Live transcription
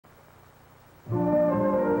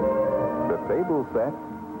table set,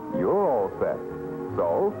 you're all set.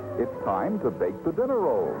 So, it's time to bake the dinner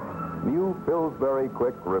rolls. New Pillsbury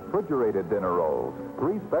Quick Refrigerated Dinner Rolls.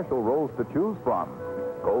 3 special rolls to choose from.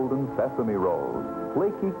 Golden Sesame Rolls,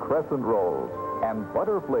 Flaky Crescent Rolls, and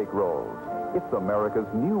Butterflake Rolls. It's America's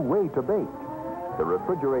new way to bake. The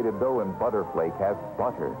refrigerated dough in Butterflake has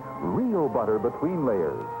butter, real butter between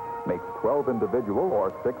layers. Makes 12 individual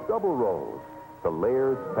or 6 double rolls. The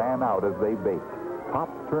layers fan out as they bake.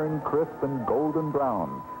 Tops turn crisp and golden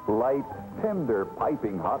brown. Light, tender,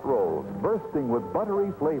 piping hot rolls, bursting with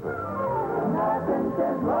buttery flavor. Nothing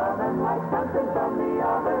says love and like something from the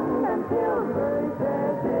oven, and Pillsbury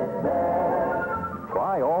says it's there.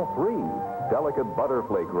 Try all 3. Delicate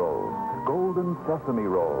Butterflake rolls, Golden Sesame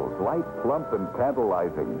rolls, light, plump, and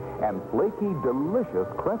tantalizing, and flaky, delicious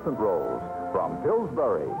Crescent rolls from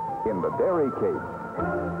Pillsbury in the Dairy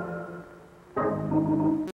Case.